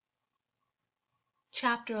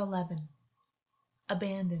Chapter 11.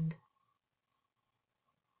 Abandoned.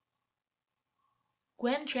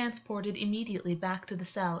 Gwyn transported immediately back to the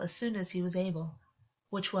cell as soon as he was able,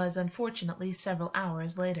 which was unfortunately several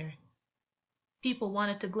hours later. People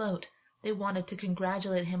wanted to gloat, they wanted to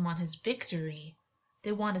congratulate him on his victory,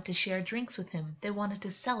 they wanted to share drinks with him, they wanted to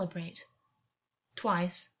celebrate.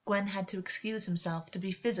 Twice Gwyn had to excuse himself to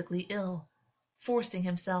be physically ill, forcing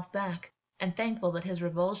himself back, and thankful that his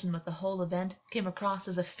revulsion with the whole event came across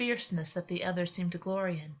as a fierceness that the others seemed to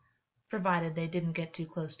glory in, provided they didn't get too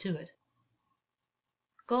close to it.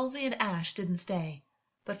 Golvie and Ash didn't stay,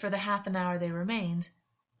 but for the half an hour they remained,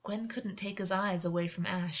 Gwyn couldn't take his eyes away from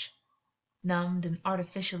Ash, numbed and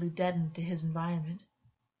artificially deadened to his environment.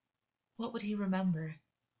 What would he remember?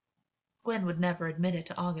 Gwyn would never admit it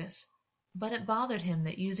to Augus, but it bothered him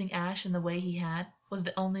that using Ash in the way he had was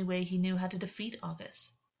the only way he knew how to defeat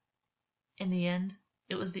Augus. In the end,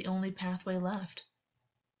 it was the only pathway left.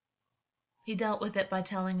 He dealt with it by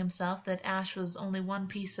telling himself that Ash was only one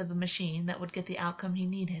piece of a machine that would get the outcome he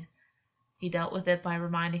needed. He dealt with it by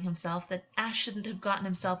reminding himself that Ash shouldn't have gotten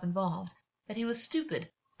himself involved, that he was stupid,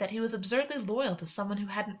 that he was absurdly loyal to someone who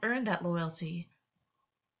hadn't earned that loyalty.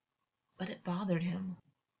 But it bothered him.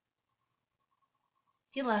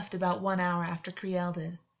 He left about 1 hour after Criel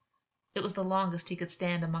did. It was the longest he could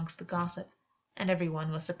stand amongst the gossip, and everyone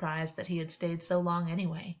was surprised that he had stayed so long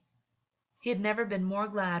anyway. He had never been more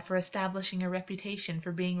glad for establishing a reputation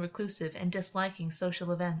for being reclusive and disliking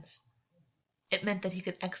social events. It meant that he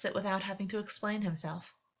could exit without having to explain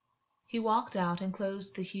himself. He walked out and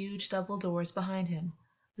closed the huge double doors behind him,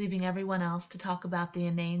 leaving everyone else to talk about the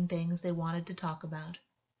inane things they wanted to talk about.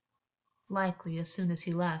 Likely, as soon as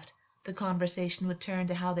he left, the conversation would turn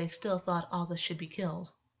to how they still thought Augus should be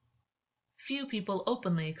killed. Few people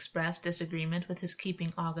openly expressed disagreement with his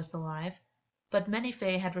keeping Augus alive, but many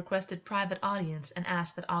Fae had requested private audience and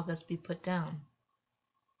asked that Augus be put down.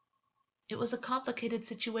 It was a complicated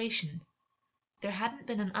situation. There hadn't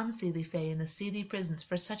been an unseelie Fae in the seelie prisons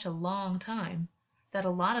for such a long time that a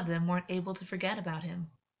lot of them weren't able to forget about him.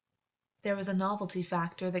 There was a novelty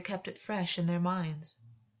factor that kept it fresh in their minds.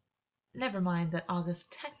 Never mind that Augus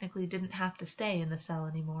technically didn't have to stay in the cell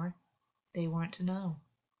anymore. They weren't to know.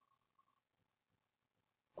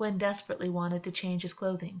 Gwyn desperately wanted to change his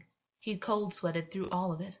clothing. He'd cold-sweated through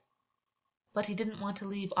all of it. But he didn't want to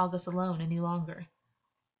leave Augus alone any longer.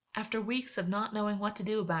 After weeks of not knowing what to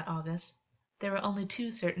do about Augus, there were only 2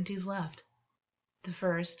 certainties left. The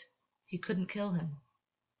first, he couldn't kill him.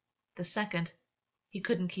 The second, he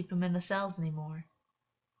couldn't keep him in the cells anymore.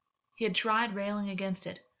 He had tried railing against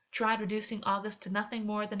it, tried reducing Augus to nothing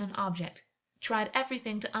more than an object, tried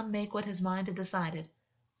everything to unmake what his mind had decided,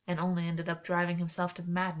 and only ended up driving himself to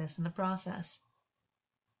madness in the process.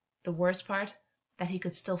 The worst part, that he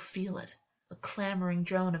could still feel it, a clamoring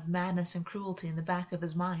drone of madness and cruelty in the back of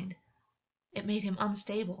his mind. It made him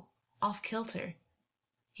unstable, off-kilter.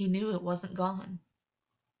 He knew it wasn't gone.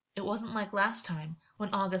 It wasn't like last time,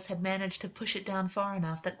 when Augus had managed to push it down far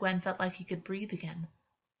enough that Gwyn felt like he could breathe again.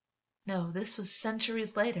 No, this was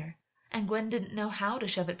centuries later, and Gwyn didn't know how to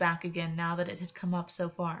shove it back again now that it had come up so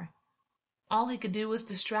far. All he could do was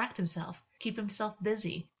distract himself, keep himself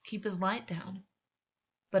busy, keep his light down.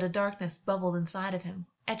 But a darkness bubbled inside of him,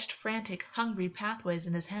 etched frantic, hungry pathways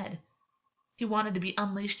in his head. He wanted to be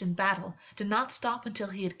unleashed in battle, to not stop until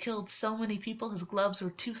he had killed so many people his gloves were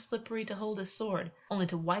too slippery to hold his sword, only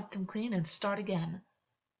to wipe them clean and start again.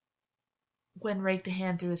 Gwyn raked a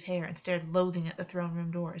hand through his hair and stared loathing at the throne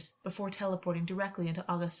room doors, before teleporting directly into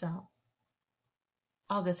Augus' cell.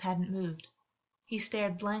 Augus hadn't moved. He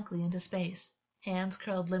stared blankly into space, hands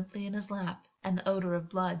curled limply in his lap, and the odor of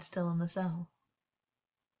blood still in the cell.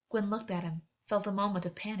 Gwyn looked at him, felt a moment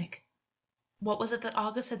of panic. What was it that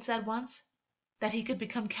Augus had said once? That he could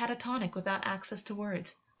become catatonic without access to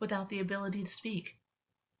words, without the ability to speak.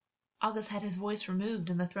 Augus had his voice removed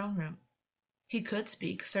in the throne room. He could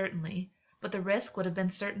speak, certainly, but the risk would have been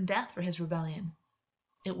certain death for his rebellion.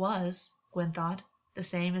 It was, Gwyn thought, the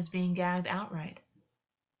same as being gagged outright.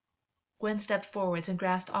 Gwyn stepped forwards and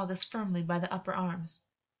grasped Augus firmly by the upper arms.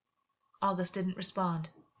 Augus didn't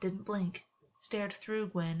respond, didn't blink, stared through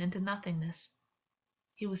Gwyn into nothingness.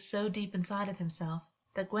 He was so deep inside of himself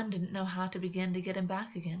that Gwyn didn't know how to begin to get him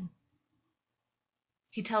back again.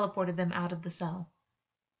 He teleported them out of the cell.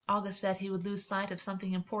 Augus said he would lose sight of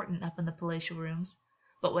something important up in the palatial rooms,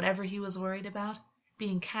 but whatever he was worried about,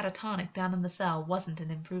 being catatonic down in the cell wasn't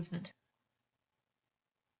an improvement.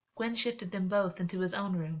 Gwyn shifted them both into his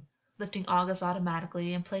own room, lifting Augus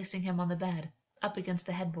automatically and placing him on the bed, up against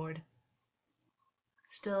the headboard.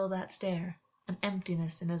 Still that stare, an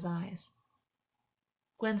emptiness in his eyes.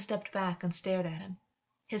 Gwyn stepped back and stared at him,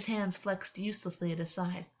 His hands flexed uselessly at his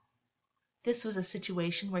side. This was a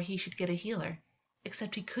situation where he should get a healer,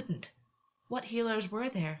 except he couldn't. What healers were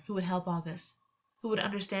there who would help Augus, who would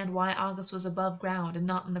understand why Augus was above ground and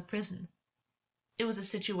not in the prison? It was a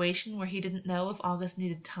situation where he didn't know if Augus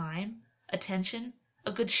needed time, attention,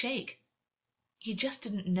 a good shake. He just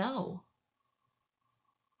didn't know.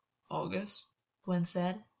 Augus? Gwyn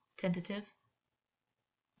said, tentative.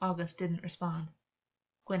 Augus didn't respond.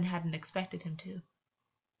 Gwyn hadn't expected him to.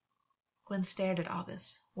 Gwyn stared at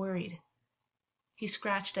Augus, worried. He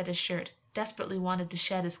scratched at his shirt, desperately wanted to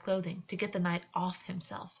shed his clothing, to get the night off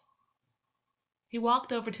himself. He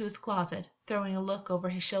walked over to his closet, throwing a look over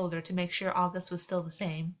his shoulder to make sure Augus was still the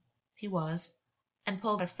same. He was, and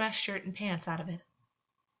pulled a fresh shirt and pants out of it.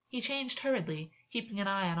 He changed hurriedly, keeping an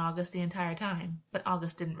eye on Augus the entire time, but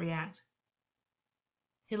Augus didn't react.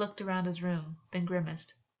 He looked around his room, then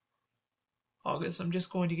grimaced. Augus, I'm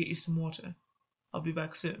just going to get you some water. I'll be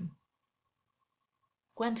back soon.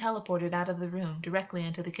 Gwyn teleported out of the room directly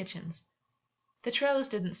into the kitchens. The Trows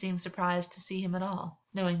didn't seem surprised to see him at all,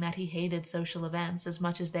 knowing that he hated social events as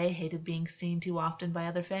much as they hated being seen too often by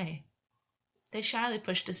other Fae. They shyly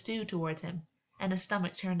pushed a stew towards him, and his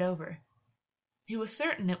stomach turned over. He was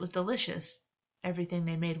certain it was delicious. Everything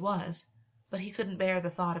they made was, but he couldn't bear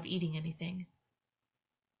the thought of eating anything.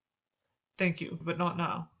 Thank you, but not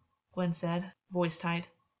now, Gwyn said, voice tight.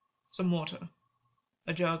 Some water.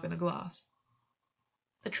 A jug and a glass.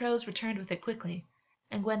 The Trows returned with it quickly,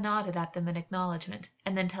 and Gwyn nodded at them in acknowledgement,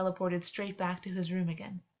 and then teleported straight back to his room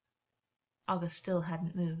again. Augus still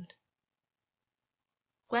hadn't moved.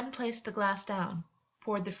 Gwyn placed the glass down,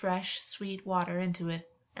 poured the fresh, sweet water into it,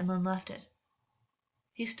 and then left it.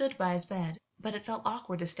 He stood by his bed, but it felt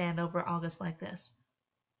awkward to stand over Augus like this.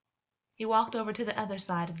 He walked over to the other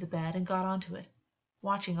side of the bed and got onto it,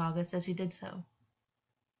 watching Augus as he did so.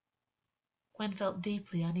 Gwyn felt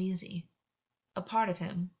deeply uneasy. A part of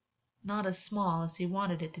him, not as small as he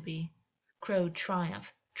wanted it to be, crowed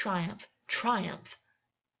triumph, triumph, triumph.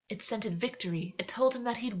 It scented victory. It told him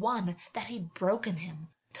that he'd won, that he'd broken him,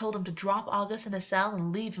 told him to drop Augus in a cell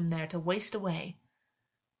and leave him there to waste away.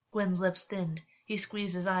 Gwyn's lips thinned. He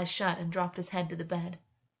squeezed his eyes shut and dropped his head to the bed.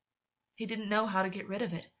 He didn't know how to get rid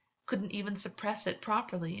of it, couldn't even suppress it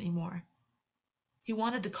properly anymore. He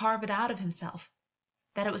wanted to carve it out of himself.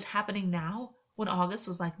 That it was happening now, when Augus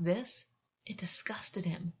was like this, it disgusted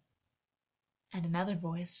him. And another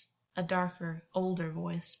voice, a darker, older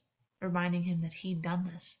voice, reminding him that he'd done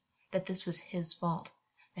this, that this was his fault,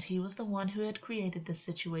 that he was the one who had created this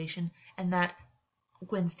situation, and that...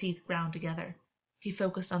 Gwyn's teeth ground together. He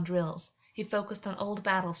focused on drills. He focused on old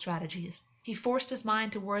battle strategies. He forced his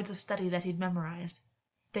mind to words of study that he'd memorized.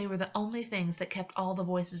 They were the only things that kept all the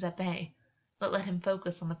voices at bay, but let him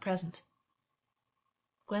focus on the present.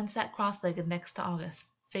 Gwyn sat cross-legged next to Augus,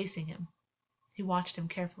 facing him. He watched him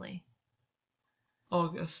carefully.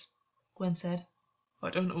 Augus, Gwyn said. I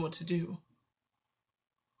don't know what to do.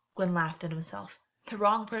 Gwyn laughed at himself. The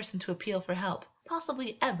wrong person to appeal for help,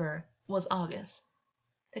 possibly ever, was Augus.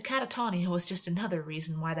 The catatonia was just another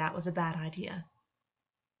reason why that was a bad idea.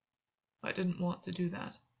 I didn't want to do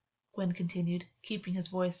that, Gwyn continued, keeping his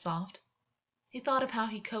voice soft. He thought of how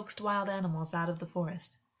he coaxed wild animals out of the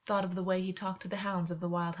forest, thought of the way he talked to the hounds of the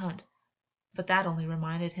wild hunt. But that only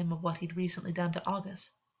reminded him of what he'd recently done to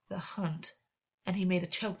Augus, the hunt, and he made a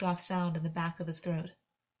choked-off sound in the back of his throat.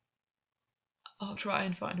 I'll try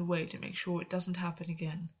and find a way to make sure it doesn't happen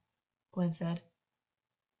again, Gwyn said.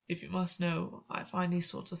 If you must know, I find these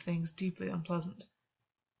sorts of things deeply unpleasant.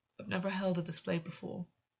 I've never held a display before,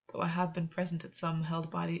 though I have been present at some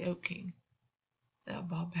held by the Oak King. They are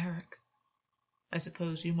barbaric. I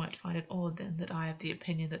suppose you might find it odd, then, that I have the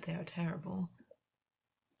opinion that they are terrible.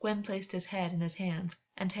 Gwyn placed his head in his hands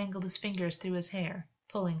and tangled his fingers through his hair,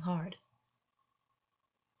 pulling hard.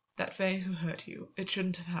 That Fae who hurt you, it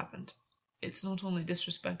shouldn't have happened. It's not only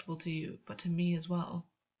disrespectful to you, but to me as well.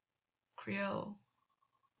 Criel.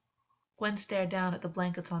 Gwyn stared down at the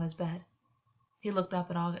blankets on his bed. He looked up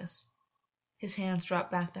at Augus. His hands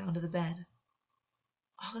dropped back down to the bed.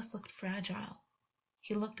 Augus looked fragile.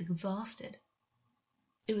 He looked exhausted.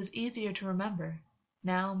 It was easier to remember,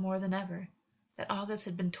 now more than ever, that Augus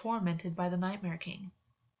had been tormented by the Nightmare King.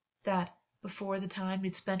 That, before the time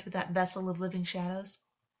he'd spent with that vessel of living shadows,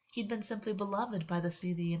 he'd been simply beloved by the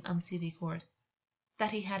seelie and unseelie court.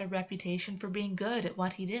 That he had a reputation for being good at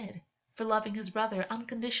what he did, for loving his brother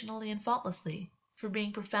unconditionally and faultlessly, for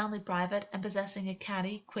being profoundly private and possessing a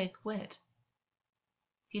catty, quick wit.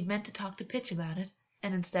 He'd meant to talk to Pitch about it,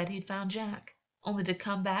 and instead he'd found Jack, only to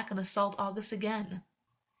come back and assault Augus again.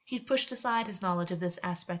 He'd pushed aside his knowledge of this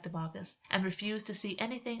aspect of Augus, and refused to see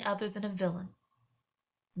anything other than a villain.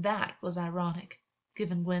 That was ironic,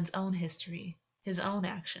 given Gwyn's own history, his own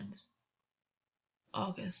actions.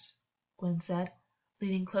 Augus, Gwyn said,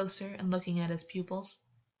 leaning closer and looking at his pupils.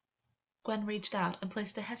 Gwyn reached out and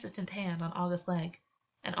placed a hesitant hand on August's leg,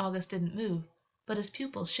 and Augus didn't move, but his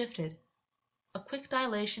pupils shifted. A quick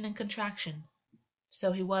dilation and contraction.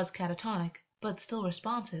 So he was catatonic, but still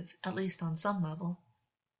responsive, at least on some level.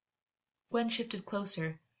 Gwyn shifted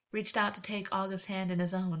closer, reached out to take August's hand in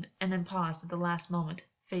his own, and then paused at the last moment,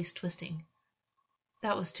 face twisting.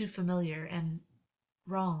 That was too familiar and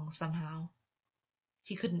wrong somehow.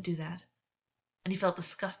 He couldn't do that, and he felt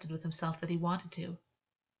disgusted with himself that he wanted to.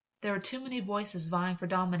 There were too many voices vying for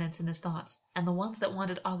dominance in his thoughts, and the ones that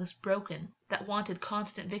wanted August broken, that wanted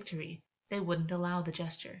constant victory, they wouldn't allow the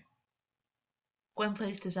gesture. Gwyn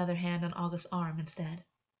placed his other hand on August's arm instead.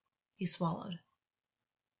 He swallowed.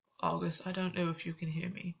 Augus, I don't know if you can hear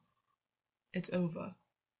me. It's over.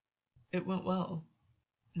 It went well.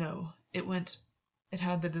 No, it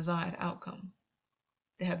had the desired outcome.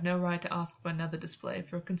 They have no right to ask for another display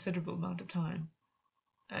for a considerable amount of time.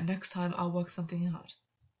 And next time I'll work something out.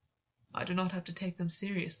 I do not have to take them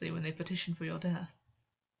seriously when they petition for your death.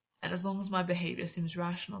 And as long as my behavior seems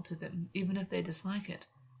rational to them, even if they dislike it,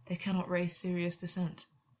 they cannot raise serious dissent.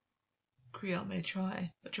 Creel may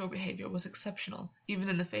try, but your behavior was exceptional, even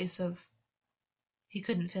in the face of... He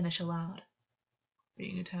couldn't finish aloud.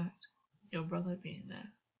 Being attacked, your brother being there.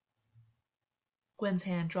 Gwyn's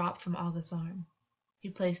hand dropped from August's arm. He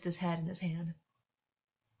placed his head in his hand.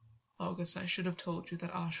 Augus, I should have told you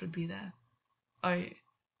that Ash would be there.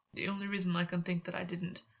 The only reason I can think that I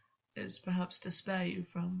didn't is perhaps to spare you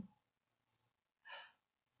from...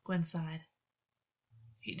 Gwyn sighed.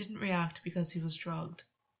 He didn't react because he was drugged,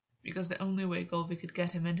 because the only way Golvi could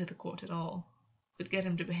get him into the court at all, could get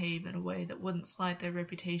him to behave in a way that wouldn't slight their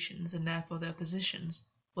reputations and therefore their positions,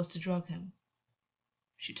 was to drug him.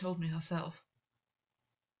 She told me herself.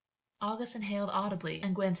 Augus inhaled audibly,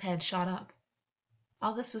 and Gwyn's head shot up.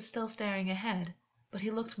 Augus was still staring ahead, but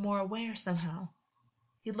he looked more aware somehow.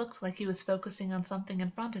 He looked like he was focusing on something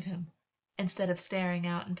in front of him, instead of staring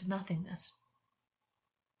out into nothingness.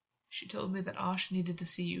 She told me that Ash needed to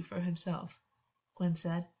see you for himself, Gwyn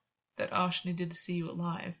said, that Ash needed to see you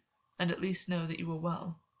alive, and at least know that you were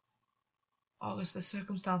well. Augus, the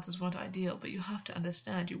circumstances weren't ideal, but you have to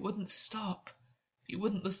understand you wouldn't stop. You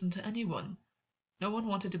wouldn't listen to anyone. No one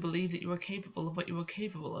wanted to believe that you were capable of what you were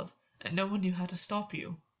capable of, and no one knew how to stop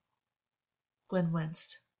you. Gwyn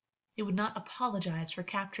winced. He would not apologize for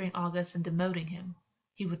capturing Augus and demoting him.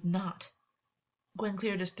 He would not. Gwyn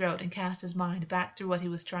cleared his throat and cast his mind back through what he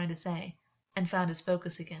was trying to say, and found his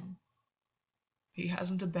focus again. He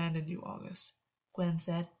hasn't abandoned you, Augus, Gwyn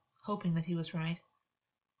said, hoping that he was right.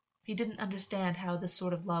 He didn't understand how this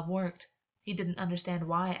sort of love worked. He didn't understand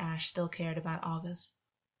why Ash still cared about Augus.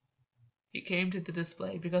 He came to the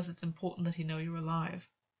display because it's important that he know you're alive.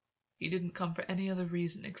 He didn't come for any other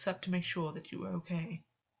reason except to make sure that you were okay.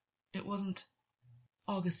 It wasn't...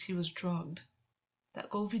 Augus, he was drugged. That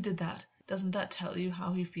Golvi did that. Doesn't that tell you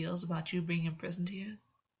how he feels about you being imprisoned here?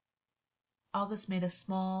 Augus made a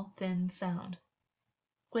small, thin sound.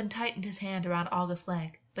 Gwyn tightened his hand around August's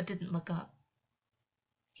leg, but didn't look up.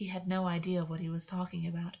 He had no idea what he was talking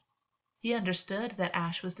about. He understood that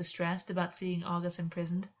Ash was distressed about seeing Augus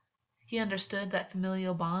imprisoned. He understood that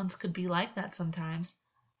familial bonds could be like that sometimes,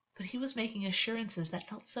 but he was making assurances that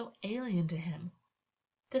felt so alien to him.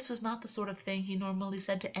 This was not the sort of thing he normally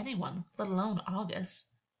said to anyone, let alone Augus.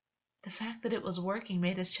 The fact that it was working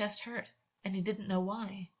made his chest hurt, and he didn't know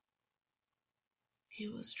why. He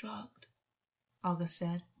was drugged, Augus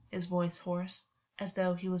said, his voice hoarse, as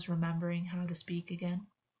though he was remembering how to speak again.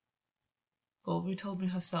 Golvi told me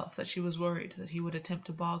herself that she was worried that he would attempt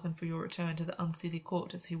to bargain for your return to the unseelie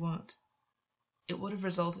court if he weren't. It would have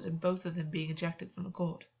resulted in both of them being ejected from the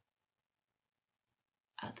court.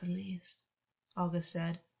 At the least, Augus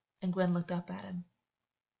said, and Gwyn looked up at him.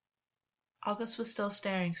 Augus was still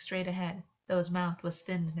staring straight ahead, though his mouth was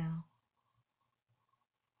thinned now.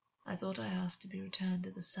 I thought I asked to be returned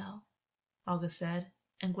to the cell, Augus said,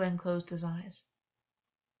 and Gwyn closed his eyes.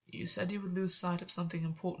 You said you would lose sight of something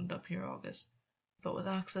important up here, Augus, but with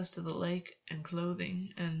access to the lake and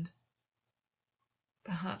clothing and...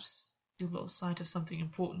 Perhaps you lost sight of something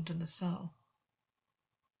important in the cell.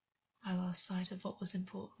 I lost sight of what was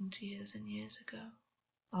important years and years ago,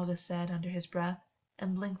 Augus said under his breath,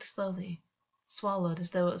 and blinked slowly, swallowed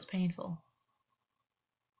as though it was painful.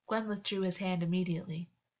 Gwyn withdrew his hand immediately,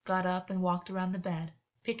 got up and walked around the bed,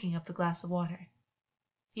 picking up the glass of water.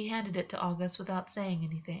 He handed it to Augus without saying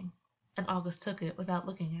anything, and Augus took it without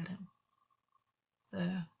looking at him.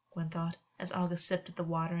 There, Gwyn thought, as Augus sipped at the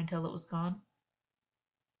water until it was gone.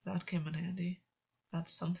 That came in handy.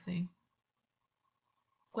 That's something.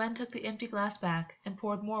 Gwyn took the empty glass back and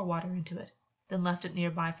poured more water into it, then left it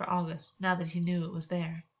nearby for Augus, now that he knew it was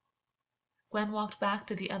there. Gwyn walked back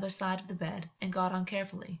to the other side of the bed and got on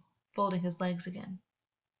carefully, folding his legs again.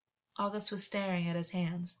 Augus was staring at his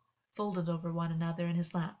hands, folded over one another in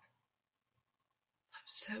his lap. I'm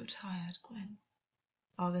so tired, Gwyn,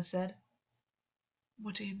 Augus said.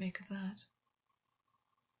 What do you make of that?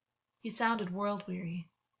 He sounded world-weary.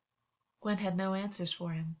 Gwyn had no answers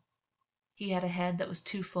for him. He had a head that was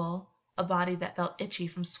too full, a body that felt itchy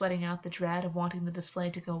from sweating out the dread of wanting the display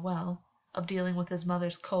to go well, of dealing with his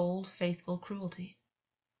mother's cold, faithful cruelty.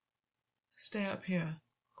 Stay up here,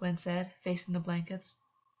 Gwyn said, facing the blankets.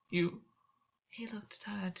 You... He looked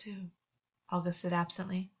tired, too, Augus said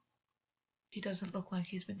absently. He doesn't look like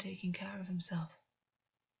he's been taking care of himself.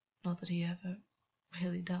 Not that he ever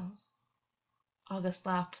really does. Augus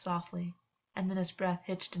laughed softly, and then his breath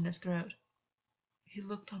hitched in his throat. He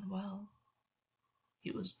looked unwell.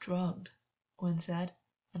 He was drugged, Gwyn said,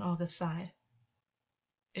 and Augus sighed.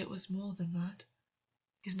 It was more than that.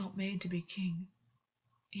 He's not made to be king.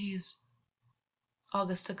 He's...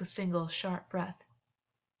 Augus took a single, sharp breath.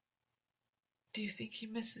 Do you think he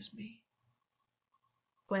misses me?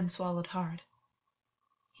 Gwyn swallowed hard.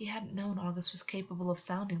 He hadn't known Augus was capable of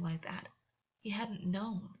sounding like that. He hadn't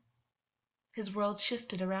known. His world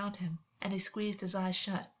shifted around him, and he squeezed his eyes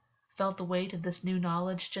shut, felt the weight of this new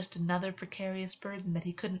knowledge just another precarious burden that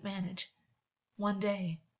he couldn't manage. One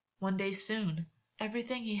day soon,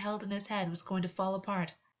 everything he held in his head was going to fall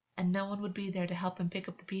apart, and no one would be there to help him pick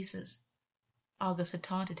up the pieces. Augus had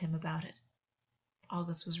taunted him about it.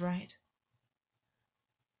 Augus was right.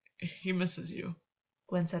 He misses you,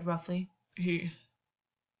 Gwyn said roughly.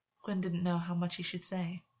 Gwyn didn't know how much he should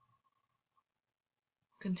say.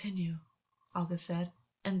 Continue, Augus said,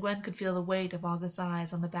 and Gwyn could feel the weight of Augus's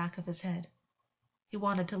eyes on the back of his head. He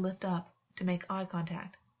wanted to lift up, to make eye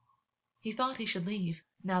contact. He thought he should leave,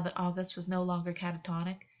 now that Augus was no longer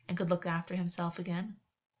catatonic and could look after himself again.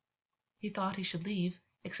 He thought he should leave,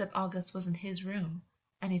 except Augus was in his room,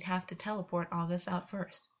 and he'd have to teleport Augus out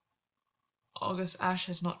first. Augus Ash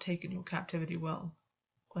has not taken your captivity well,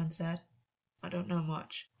 Gwyn said. I don't know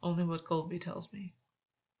much, only what Golby tells me.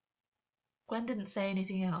 Gwyn didn't say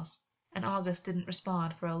anything else, and Augus didn't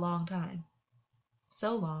respond for a long time.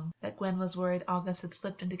 So long that Gwyn was worried Augus had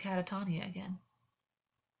slipped into catatonia again.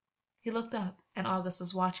 He looked up, and Augus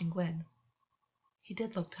was watching Gwyn. He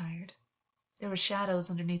did look tired. There were shadows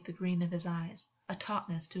underneath the green of his eyes, a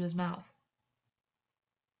tautness to his mouth.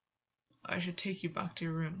 I should take you back to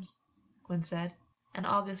your rooms, Gwyn said, and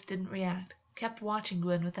Augus didn't react, kept watching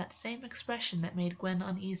Gwyn with that same expression that made Gwyn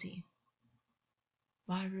uneasy.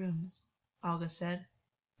 My rooms, Augus said.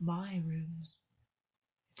 My rooms.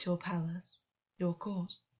 It's your palace, your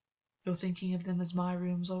court. You're thinking of them as my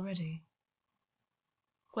rooms already.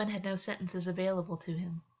 Gwyn had no sentences available to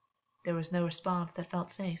him. There was no response that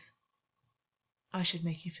felt safe. I should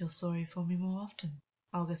make you feel sorry for me more often,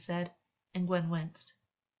 Augus said, and Gwyn winced.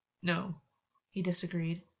 No, he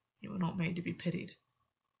disagreed. You were not made to be pitied.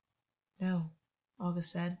 No,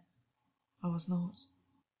 Augus said. I was not.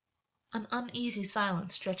 An uneasy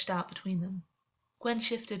silence stretched out between them. Gwyn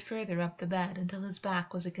shifted further up the bed until his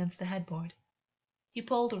back was against the headboard. He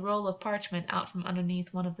pulled a roll of parchment out from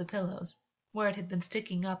underneath one of the pillows, where it had been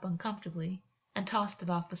sticking up uncomfortably, and tossed it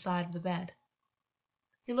off the side of the bed.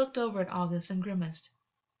 He looked over at Augus and grimaced.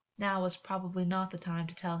 Now was probably not the time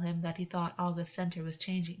to tell him that he thought Augus' center was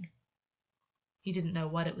changing. He didn't know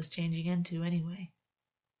what it was changing into anyway.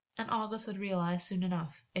 And Augus would realize soon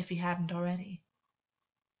enough, if he hadn't already.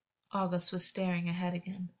 Augus was staring ahead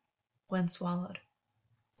again. Gwyn swallowed.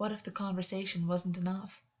 What if the conversation wasn't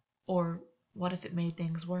enough? Or what if it made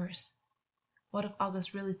things worse? What if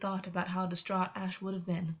Augus really thought about how distraught Ash would have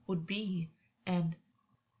been, would be, and...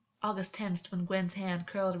 Augus tensed when Gwyn's hand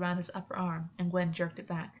curled around his upper arm, and Gwyn jerked it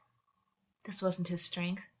back. This wasn't his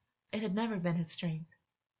strength. It had never been his strength.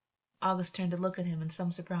 Augus turned to look at him in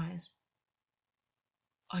some surprise.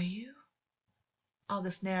 Are you?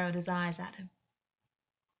 Augus narrowed his eyes at him.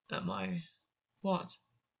 Am I... what?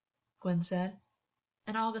 Gwyn said,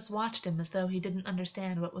 and Augus watched him as though he didn't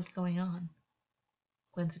understand what was going on.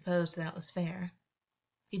 Gwyn supposed that was fair.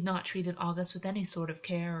 He'd not treated Augus with any sort of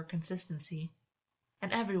care or consistency,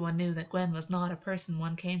 and everyone knew that Gwyn was not a person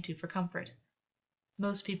one came to for comfort.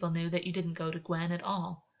 Most people knew that you didn't go to Gwyn at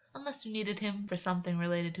all, unless you needed him for something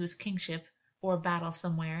related to his kingship, or a battle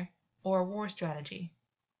somewhere, or a war strategy.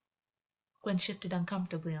 Gwyn shifted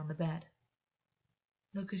uncomfortably on the bed.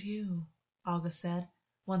 Look at you, Augus said,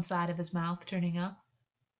 one side of his mouth turning up.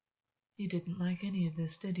 You didn't like any of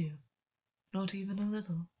this, did you? Not even a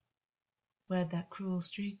little? Where'd that cruel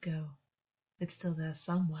streak go? It's still there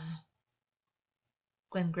somewhere.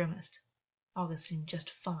 Gwyn grimaced. Augus seemed just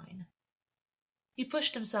fine. He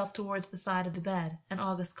pushed himself towards the side of the bed, and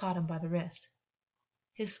Augus caught him by the wrist.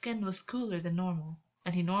 His skin was cooler than normal,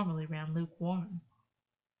 and he normally ran lukewarm.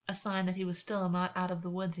 A sign that he was still not out of the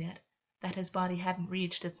woods yet, that his body hadn't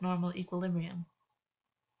reached its normal equilibrium.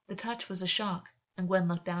 The touch was a shock, and Gwyn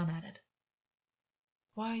looked down at it.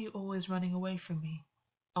 Why are you always running away from me?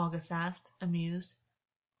 Augus asked, amused.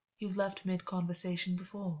 You've left mid-conversation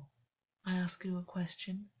before. I ask you a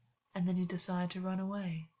question, and then you decide to run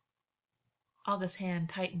away. Augus' hand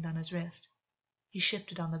tightened on his wrist. He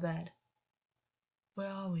shifted on the bed.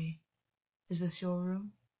 Where are we? Is this your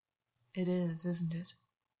room? It is, isn't it?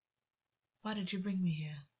 Why did you bring me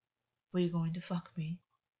here? Were you going to fuck me?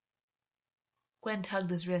 Gwyn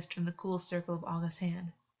tugged his wrist from the cool circle of Augus'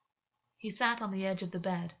 hand. He sat on the edge of the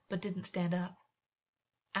bed, but didn't stand up.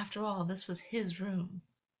 After all, this was his room.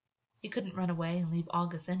 He couldn't run away and leave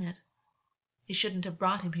Augus in it. He shouldn't have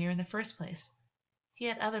brought him here in the first place. He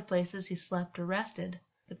had other places he slept or rested,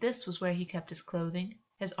 but this was where he kept his clothing,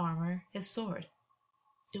 his armor, his sword.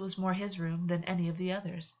 It was more his room than any of the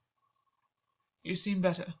others. You seem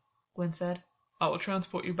better, Gwyn said. I will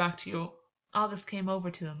transport you back to your... Augus came over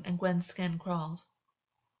to him, and Gwyn's skin crawled.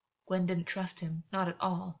 Gwyn didn't trust him, not at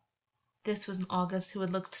all. This was an Augus who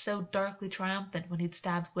had looked so darkly triumphant when he'd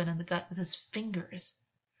stabbed Gwyn in the gut with his fingers.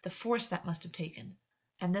 The force that must have taken.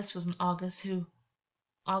 And this was an Augus who...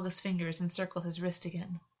 Augus' fingers encircled his wrist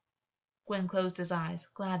again. Gwyn closed his eyes,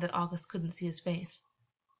 glad that Augus couldn't see his face.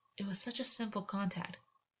 It was such a simple contact,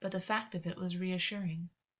 but the fact of it was reassuring.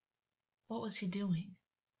 What was he doing?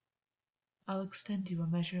 I'll extend you a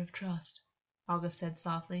measure of trust, Augus said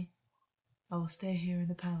softly. I will stay here in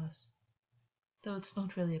the palace. Though it's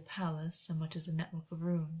not really a palace so much as a network of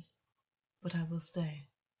rooms. But I will stay.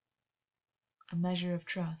 A measure of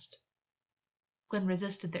trust. Gwyn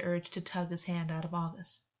resisted the urge to tug his hand out of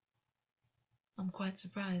Augus. I'm quite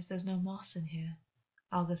surprised there's no moss in here,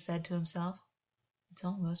 Augus said to himself. It's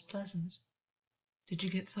almost pleasant. Did you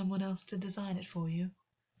get someone else to design it for you?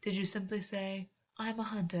 Did you simply say, I'm a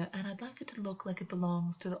hunter and I'd like it to look like it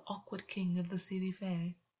belongs to the awkward king of the Seelie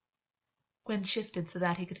Fae? Gwyn shifted so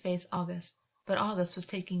that he could face Augus, but Augus was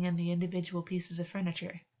taking in the individual pieces of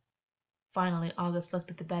furniture. Finally, Augus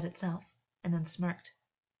looked at the bed itself, and then smirked.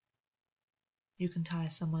 You can tie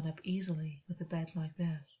someone up easily with a bed like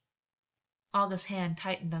this. Augus' hand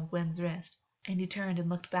tightened on Gwyn's wrist, and he turned and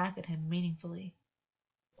looked back at him meaningfully.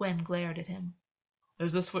 Gwyn glared at him.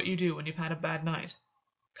 Is this what you do when you've had a bad night?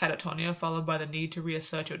 Catatonia followed by the need to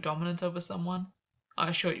reassert your dominance over someone? I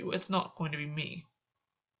assure you, it's not going to be me.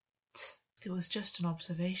 It was just an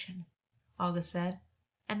observation, Augus said,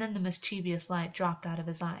 and then the mischievous light dropped out of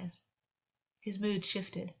his eyes. His mood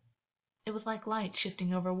shifted. It was like light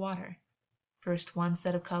shifting over water. First one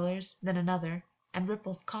set of colors, then another, and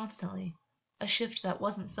ripples constantly, a shift that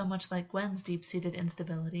wasn't so much like Gwyn's deep-seated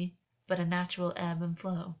instability, but a natural ebb and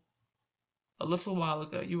flow. A little while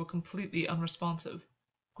ago you were completely unresponsive,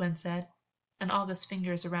 Gwyn said, and August's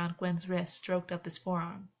fingers around Gwyn's wrist stroked up his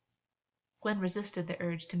forearm. Gwyn resisted the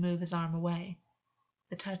urge to move his arm away.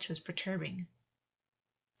 The touch was perturbing.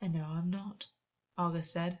 And now I'm not,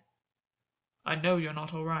 Augus said. I know you're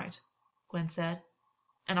not all right, Gwyn said,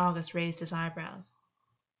 and Augus raised his eyebrows.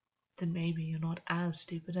 Then maybe you're not as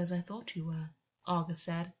stupid as I thought you were, Augus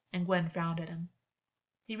said, and Gwyn frowned at him.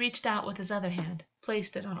 He reached out with his other hand,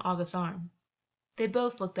 placed it on Augus's arm. They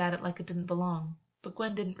both looked at it like it didn't belong, but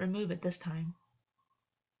Gwyn didn't remove it this time.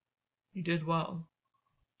 You did well.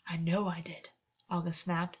 I know I did, Augus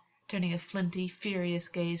snapped, turning a flinty, furious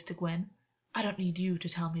gaze to Gwyn. I don't need you to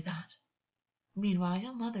tell me that. Meanwhile,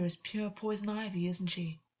 your mother is pure poison ivy, isn't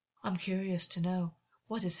she? I'm curious to know,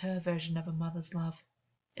 what is her version of a mother's love?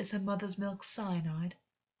 Is her mother's milk cyanide?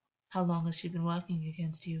 How long has she been working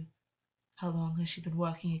against you? How long has she been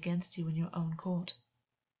working against you in your own court?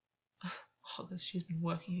 Augus, she's been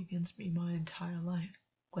working against me my entire life,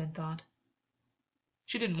 Gwyn thought.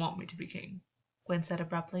 She didn't want me to be king, Gwyn said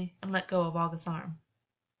abruptly, and let go of Augus's arm.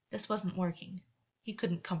 This wasn't working. He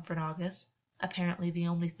couldn't comfort Augus. Apparently the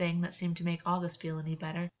only thing that seemed to make Augus feel any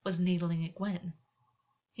better was needling at Gwyn.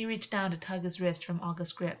 He reached down to tug his wrist from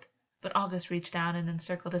Augus's grip, but Augus reached down and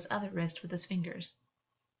encircled his other wrist with his fingers.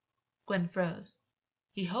 Gwyn froze.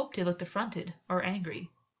 He hoped he looked affronted or angry.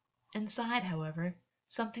 Inside, however,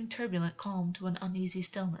 something turbulent calmed to an uneasy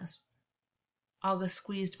stillness. Augus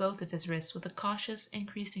squeezed both of his wrists with a cautious,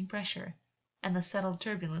 increasing pressure, and the settled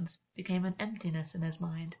turbulence became an emptiness in his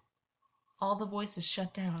mind. All the voices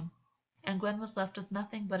shut down, and Gwyn was left with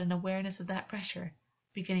nothing but an awareness of that pressure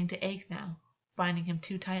beginning to ache now, binding him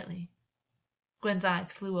too tightly. Gwyn's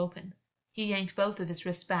eyes flew open. He yanked both of his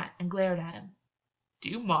wrists back and glared at him. "Do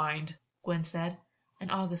you mind?" Gwyn said,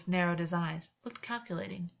 and Augus narrowed his eyes, looked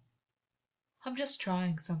calculating. "I'm just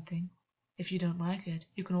trying something. If you don't like it,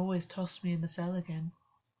 you can always toss me in the cell again."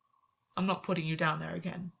 "I'm not putting you down there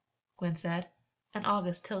again," Gwyn said, and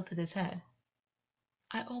Augus tilted his head.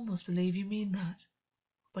 "I almost believe you mean that.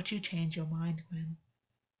 But you change your mind, Gwyn.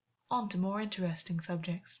 On to more interesting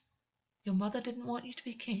subjects. Your mother didn't want you to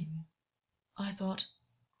be king. I thought—"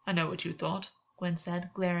 "I know what you thought," Gwyn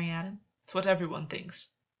said, glaring at him. "It's what everyone thinks."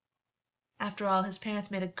 After all, his parents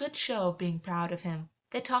made a good show of being proud of him.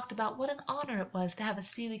 They talked about what an honor it was to have a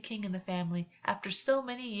Seelie king in the family after so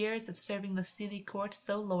many years of serving the Seelie court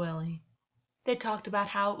so loyally. They talked about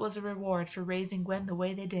how it was a reward for raising Gwyn the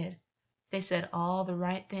way they did. They said all the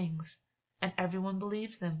right things, and everyone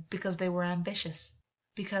believed them because they were ambitious.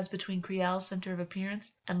 Because between Criel's center of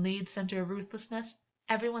appearance and Lee's center of ruthlessness,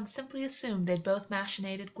 everyone simply assumed they'd both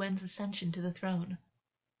machinated Gwyn's ascension to the throne.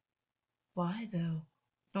 Why, though?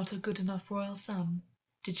 Not a good enough royal son?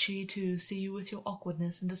 Did she, too, see you with your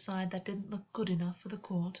awkwardness and decide that didn't look good enough for the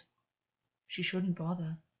court? She shouldn't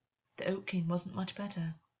bother. The Oak King wasn't much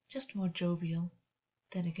better, just more jovial.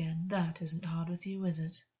 Then again, that isn't hard with you, is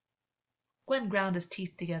it? Gwyn ground his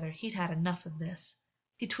teeth together. He'd had enough of this.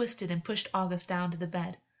 He twisted and pushed Augus down to the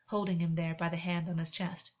bed, holding him there by the hand on his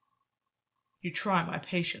chest. "You try my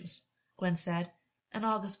patience," Gwyn said, and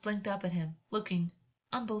Augus blinked up at him, looking,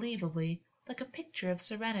 unbelievably, like a picture of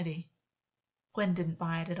serenity. Gwyn didn't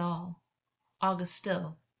buy it at all. Augus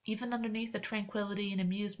still, even underneath the tranquility and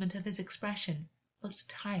amusement of his expression, looked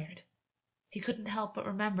tired. He couldn't help but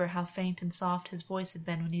remember how faint and soft his voice had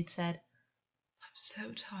been when he'd said, "I'm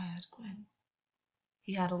so tired, Gwyn."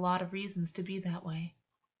 He had a lot of reasons to be that way.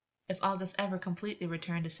 If Augus ever completely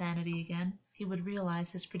returned to sanity again, he would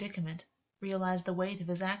realize his predicament, realize the weight of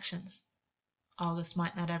his actions. Augus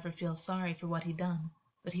might not ever feel sorry for what he'd done,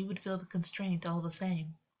 but he would feel the constraint all the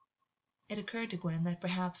same. It occurred to Gwyn that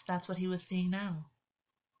perhaps that's what he was seeing now.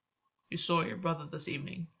 "You saw your brother this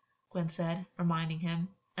evening," Gwyn said, reminding him,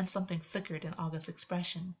 and something flickered in Augus's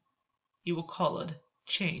expression. "You were collared,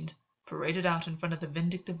 chained, paraded out in front of the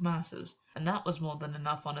vindictive masses, and that was more than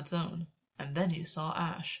enough on its own. And then you saw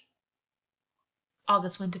Ash."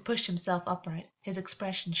 Augus went to push himself upright, his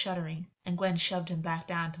expression shuddering, and Gwyn shoved him back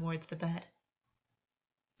down towards the bed.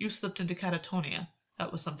 "You slipped into catatonia.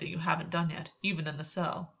 That was something you haven't done yet, even in the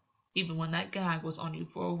cell, even when that gag was on you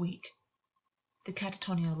for a week." "The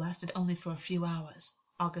catatonia lasted only for a few hours,"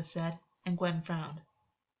 Augus said, and Gwyn frowned.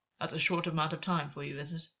 "That's a short amount of time for you,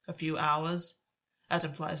 is it? A few hours? That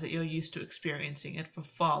implies that you're used to experiencing it for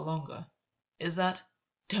far longer. Is that—"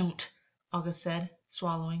 "Don't," Augus said,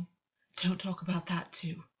 swallowing. "Don't talk about that,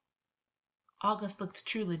 too." Augus looked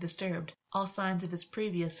truly disturbed, all signs of his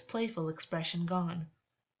previous playful expression gone.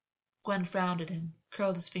 Gwyn frowned at him,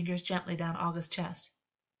 curled his fingers gently down Augus's chest.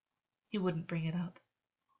 He wouldn't bring it up.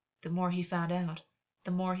 The more he found out,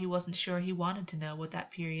 the more he wasn't sure he wanted to know what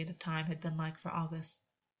that period of time had been like for Augus.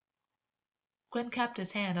 Gwyn kept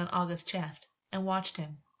his hand on Augus's chest and watched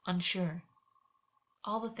him, unsure.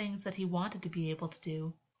 All the things that he wanted to be able to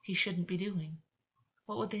do, he shouldn't be doing.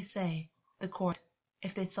 What would they say, the court,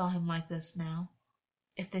 if they saw him like this now?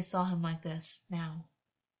 If they saw him like this now?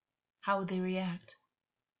 How would they react?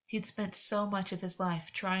 He'd spent so much of his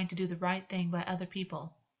life trying to do the right thing by other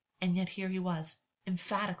people, and yet here he was,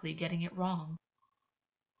 emphatically getting it wrong.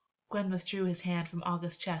 Gwyn withdrew his hand from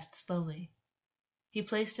Augus's chest slowly. He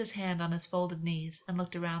placed his hand on his folded knees and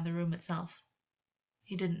looked around the room itself.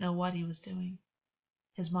 He didn't know what he was doing.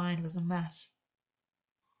 His mind was a mess.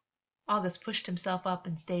 Augus pushed himself up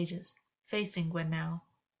in stages, facing Gwyn now,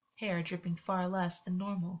 hair dripping far less than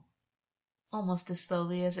normal, almost as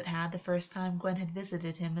slowly as it had the first time Gwyn had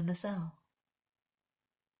visited him in the cell.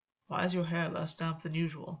 "Why is your hair less damp than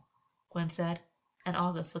usual?" Gwyn said, and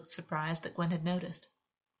Augus looked surprised that Gwyn had noticed.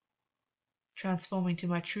 "Transforming to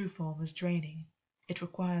my true form is draining. It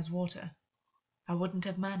requires water. I wouldn't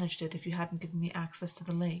have managed it if you hadn't given me access to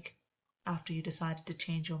the lake, after you decided to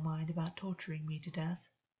change your mind about torturing me to death."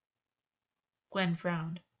 Gwyn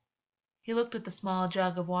frowned. He looked at the small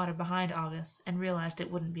jug of water behind Augus and realized it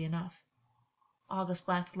wouldn't be enough. Augus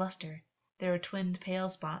lacked luster. There were twinned pale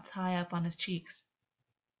spots high up on his cheeks.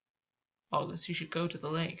 "Augus, you should go to the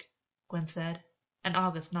lake," Gwyn said, and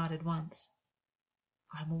Augus nodded once.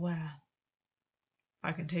 "I'm aware."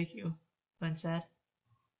 "I can take you," Gwyn said.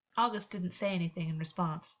 Augus didn't say anything in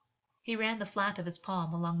response. He ran the flat of his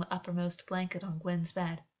palm along the uppermost blanket on Gwyn's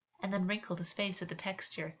bed, and then wrinkled his face at the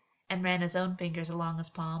texture and ran his own fingers along his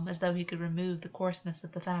palm as though he could remove the coarseness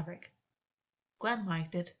of the fabric. Gwyn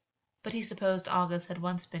liked it, but he supposed Augus had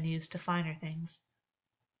once been used to finer things.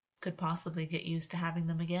 Could possibly get used to having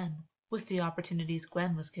them again, with the opportunities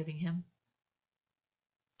Gwyn was giving him.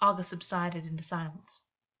 Augus subsided into silence.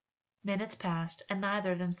 Minutes passed, and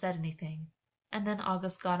neither of them said anything, and then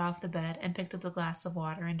Augus got off the bed and picked up the glass of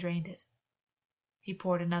water and drained it. He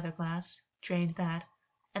poured another glass, drained that,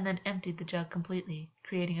 and then emptied the jug completely,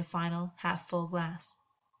 creating a final, half-full glass.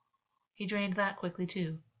 He drained that quickly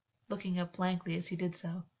too, looking up blankly as he did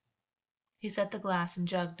so. He set the glass and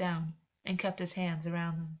jug down, and kept his hands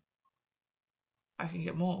around them. "I can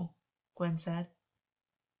get more," Gwyn said.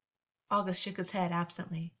 Augus shook his head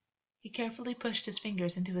absently. He carefully pushed his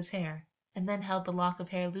fingers into his hair, and then held the lock of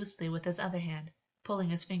hair loosely with his other hand, pulling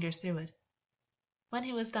his fingers through it. When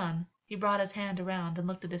he was done, he brought his hand around and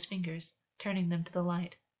looked at his fingers, turning them to the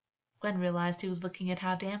light. Gwyn realized he was looking at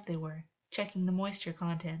how damp they were, checking the moisture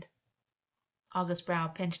content. August's brow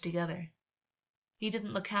pinched together. He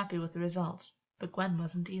didn't look happy with the results, but Gwyn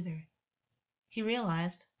wasn't either. He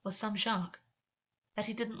realized, with some shock, that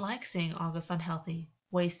he didn't like seeing Augus unhealthy,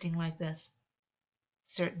 wasting like this.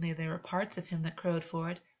 Certainly there were parts of him that crowed for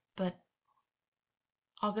it, but...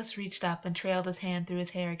 Augus reached up and trailed his hand through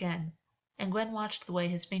his hair again, and Gwyn watched the way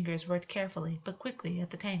his fingers worked carefully but quickly at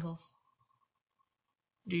the tangles.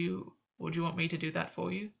 Would you want me to do that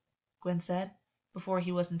for you?" Gwyn said, before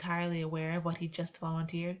he was entirely aware of what he'd just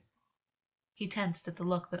volunteered. He tensed at the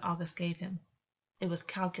look that Augus gave him. It was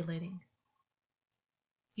calculating.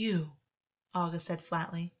 "You," Augus said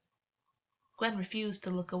flatly. Gwyn refused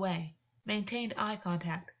to look away, maintained eye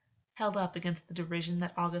contact, held up against the derision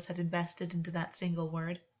that Augus had invested into that single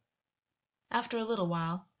word. After a little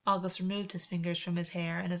while, Augus removed his fingers from his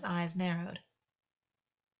hair and his eyes narrowed.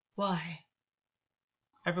 "Why?"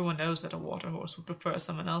 "Everyone knows that a water horse would prefer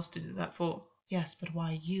someone else to do that for." "Yes, but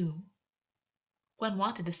why you?" Gwyn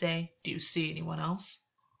wanted to say, "Do you see anyone else?"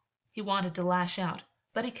 He wanted to lash out,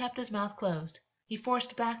 but he kept his mouth closed. He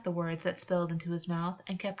forced back the words that spilled into his mouth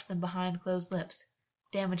and kept them behind closed lips,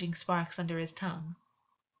 damaging sparks under his tongue.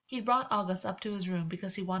 He'd brought Augus up to his room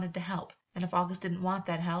because he wanted to help, and if Augus didn't want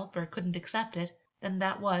that help or couldn't accept it, then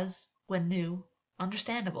that was, Gwyn knew,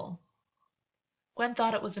 understandable. Gwyn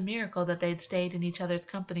thought it was a miracle that they'd stayed in each other's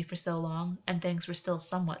company for so long and things were still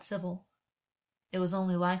somewhat civil. It was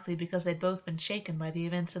only likely because they'd both been shaken by the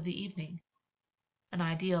events of the evening. An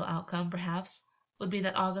ideal outcome, perhaps, would be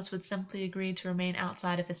that Augus would simply agree to remain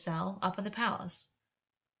outside of his cell up in the palace.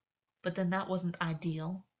 But then that wasn't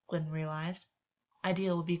ideal, Gwyn realized.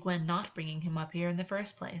 Ideal would be Gwyn not bringing him up here in the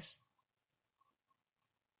first place.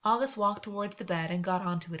 Augus walked towards the bed and got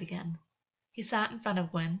onto it again. He sat in front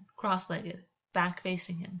of Gwyn, cross-legged, back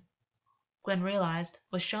facing him. Gwyn realized,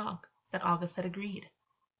 with shock, that Augus had agreed.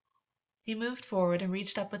 He moved forward and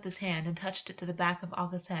reached up with his hand and touched it to the back of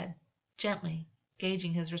Augus's head, gently,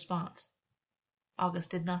 gauging his response. Augus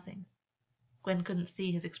did nothing. Gwyn couldn't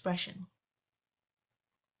see his expression.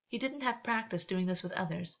 He didn't have practice doing this with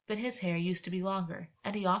others, but his hair used to be longer,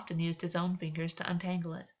 and he often used his own fingers to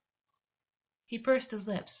untangle it. He pursed his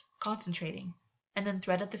lips, concentrating, and then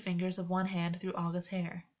threaded the fingers of one hand through Augus's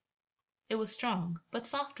hair. It was strong, but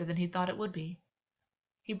softer than he thought it would be.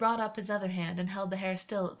 He brought up his other hand and held the hair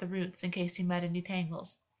still at the roots in case he met any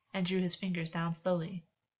tangles, and drew his fingers down slowly.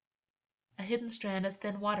 A hidden strand of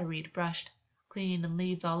thin water reed brushed, clean and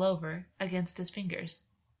leaved all over, against his fingers.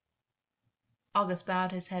 Augus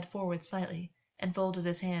bowed his head forward slightly and folded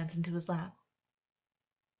his hands into his lap.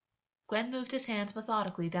 Gwyn moved his hands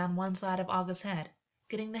methodically down one side of Augus's head,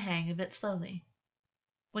 getting the hang of it slowly.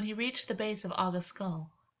 When he reached the base of Augus's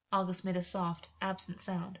skull, Augus made a soft, absent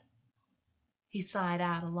sound. He sighed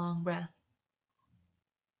out a long breath.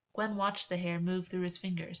 Gwyn watched the hair move through his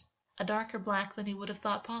fingers, a darker black than he would have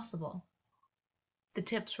thought possible. The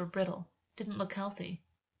tips were brittle, didn't look healthy.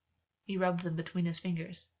 He rubbed them between his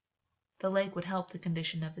fingers. The lake would help the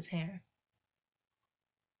condition of his hair.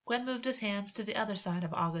 Gwyn moved his hands to the other side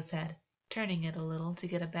of Augus's head, turning it a little to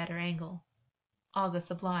get a better angle. Augus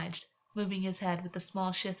obliged, moving his head with the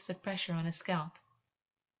small shifts of pressure on his scalp.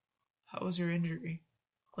 "How was your injury?"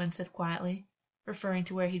 Gwyn said quietly, referring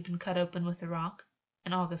to where he'd been cut open with the rock,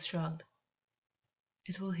 and Augus shrugged.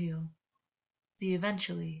 "It will heal." The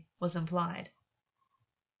eventually was implied.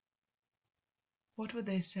 "What would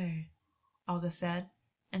they say?" Augus said,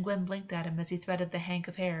 and Gwyn blinked at him as he threaded the hank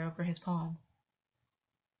of hair over his palm.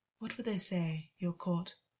 "What would they say, your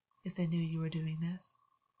court, if they knew you were doing this?"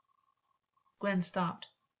 Gwyn stopped.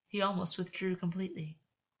 He almost withdrew completely.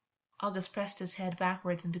 Augus pressed his head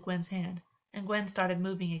backwards into Gwyn's hand, and Gwyn started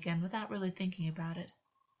moving again without really thinking about it.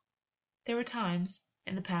 There were times,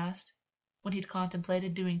 in the past, when he'd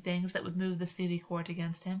contemplated doing things that would move the Seelie court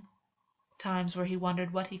against him. times where he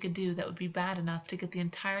wondered what he could do that would be bad enough to get the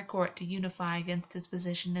entire court to unify against his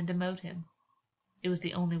position and demote him. It was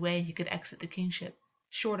the only way he could exit the kingship,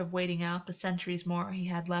 short of waiting out the centuries more he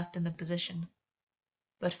had left in the position.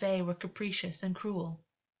 But Fae were capricious and cruel.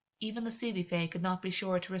 Even the Seelie Fae could not be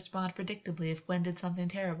sure to respond predictably if Gwyn did something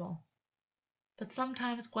terrible. But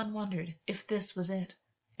sometimes Gwyn wondered if this was it,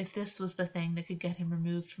 if this was the thing that could get him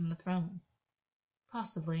removed from the throne.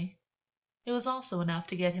 Possibly. It was also enough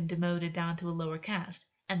to get him demoted down to a lower caste,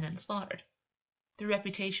 and then slaughtered. The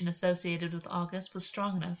reputation associated with Augus was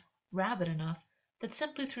strong enough, rabid enough, that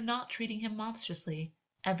simply through not treating him monstrously,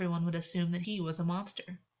 everyone would assume that he was a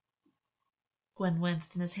monster. Gwyn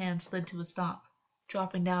winced and his hand slid to a stop,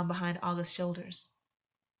 dropping down behind Augus's shoulders.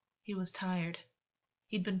 He was tired.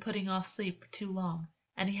 He'd been putting off sleep for too long,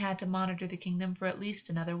 and he had to monitor the kingdom for at least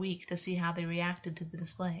another week to see how they reacted to the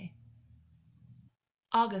display.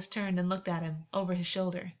 Augus turned and looked at him, over his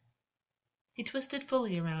shoulder. He twisted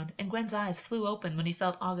fully around, and Gwyn's eyes flew open when he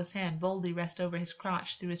felt Augus's hand boldly rest over his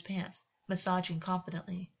crotch through his pants, massaging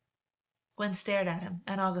confidently. Gwyn stared at him,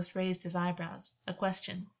 and Augus raised his eyebrows, a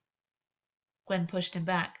question. Gwyn pushed him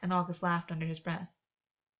back, and Augus laughed under his breath.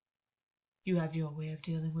 "You have your way of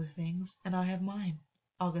dealing with things, and I have mine,"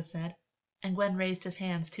 Augus said, and Gwyn raised his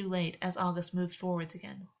hands too late as Augus moved forwards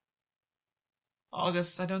again.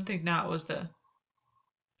 "Augus, I don't think now is the—"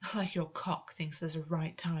 "Like your cock thinks there's a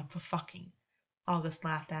right time for fucking," Augus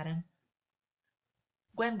laughed at him.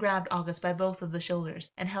 Gwyn grabbed Augus by both of the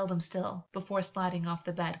shoulders and held him still before sliding off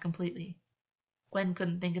the bed completely. Gwyn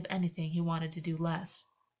couldn't think of anything he wanted to do less.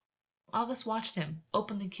 Augus watched him,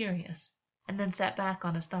 openly curious, and then sat back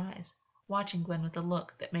on his thighs, watching Gwyn with a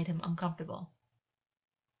look that made him uncomfortable.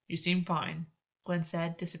 "You seem fine," Gwyn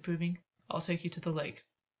said, disapproving. "I'll take you to the lake."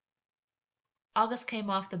 Augus came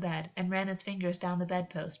off the bed and ran his fingers down the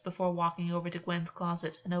bedpost before walking over to Gwyn's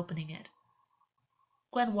closet and opening it.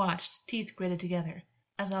 Gwyn watched, teeth gritted together,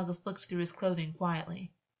 as Augus looked through his clothing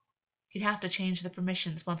quietly. He'd have to change the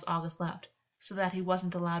permissions once Augus left, so that he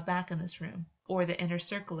wasn't allowed back in this room, or the inner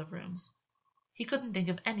circle of rooms. He couldn't think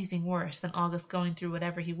of anything worse than Augus going through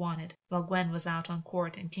whatever he wanted while Gwyn was out on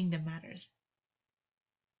court and kingdom matters.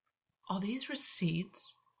 "Are these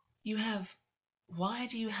receipts? Why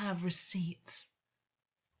do you have receipts?"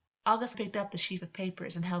 Augus picked up the sheaf of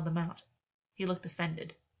papers and held them out. He looked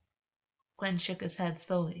offended. Gwyn shook his head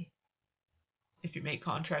slowly. "If you make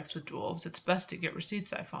contracts with dwarves, it's best to get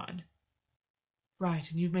receipts, I find." "Right,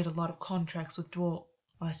 and you've made a lot of contracts with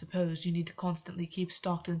I suppose you need to constantly keep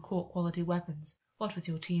stocked in court-quality weapons, what with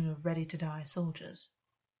your team of ready-to-die soldiers."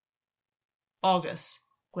 "Augus,"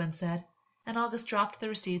 Gwyn said, and Augus dropped the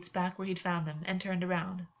receipts back where he'd found them and turned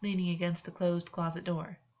around, leaning against the closed closet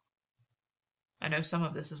door. "I know some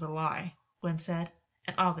of this is a lie," Gwyn said,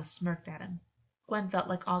 and Augus smirked at him. Gwyn felt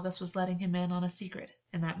like Augus was letting him in on a secret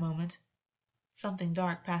in that moment. Something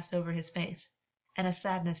dark passed over his face, and a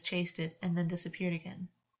sadness chased it and then disappeared again.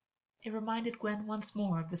 It reminded Gwyn once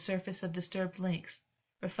more of the surface of disturbed lakes,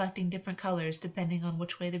 reflecting different colors depending on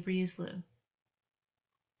which way the breeze blew.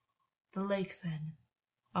 "The lake, then,"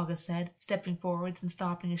 Augus said, stepping forwards and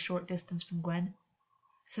stopping a short distance from Gwyn.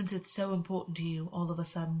 "Since it's so important to you all of a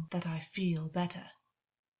sudden that I feel better.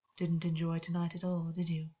 Didn't enjoy tonight at all, did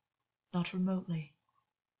you? Not remotely?"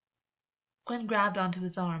 Gwyn grabbed onto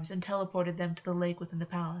his arms and teleported them to the lake within the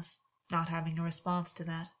palace, not having a response to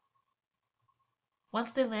that.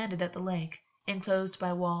 Once they landed at the lake, enclosed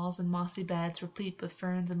by walls and mossy beds replete with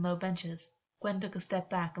ferns and low benches, Gwyn took a step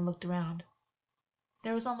back and looked around.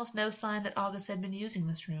 There was almost no sign that Augus had been using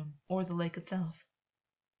this room, or the lake itself.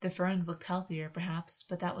 The ferns looked healthier, perhaps,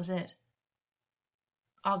 but that was it.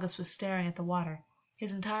 Augus was staring at the water,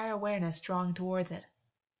 his entire awareness drawing towards it.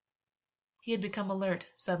 He had become alert,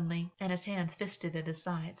 suddenly, and his hands fisted at his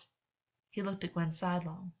sides. He looked at Gwyn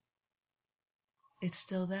sidelong. "It's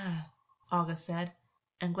still there," Augus said,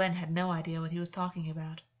 and Gwyn had no idea what he was talking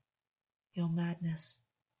about. "Your madness."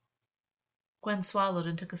 Gwyn swallowed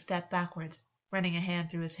and took a step backwards, running a hand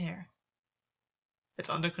through his hair. "It's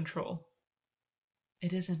under control."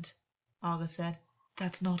 "It isn't," Augus said.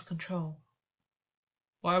 "That's not control."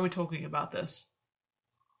 "Why are we talking about this?"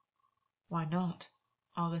 "Why not?"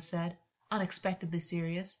 Augus said, unexpectedly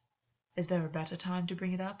serious. "Is there a better time to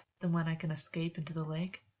bring it up than when I can escape into the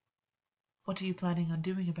lake? What are you planning on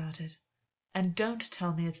doing about it? And don't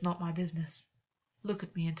tell me it's not my business. Look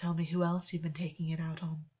at me and tell me who else you've been taking it out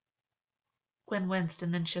on." Gwyn winced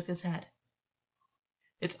and then shook his head.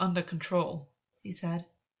 "It's under control," he said,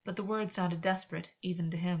 but the words sounded desperate,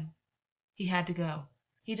 even to him. He had to go.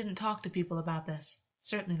 He didn't talk to people about this,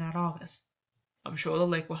 certainly not Augus. "I'm sure the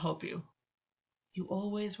lake will help you." "You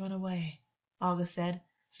always run away," Augus said,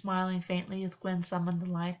 smiling faintly as Gwyn summoned the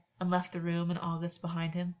light and left the room and Augus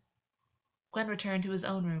behind him. Gwyn returned to his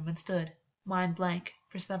own room and stood, mind blank,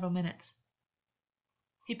 for several minutes.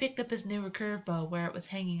 He picked up his new recurve bow where it was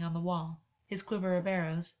hanging on the wall, his quiver of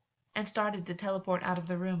arrows, and started to teleport out of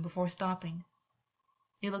the room before stopping.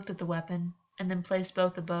 He looked at the weapon, and then placed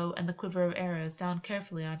both the bow and the quiver of arrows down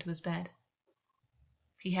carefully onto his bed.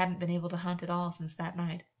 He hadn't been able to hunt at all since that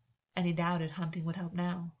night, and he doubted hunting would help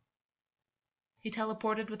now. He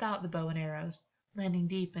teleported without the bow and arrows, landing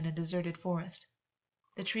deep in a deserted forest.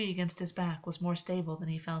 The tree against his back was more stable than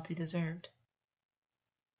he felt he deserved.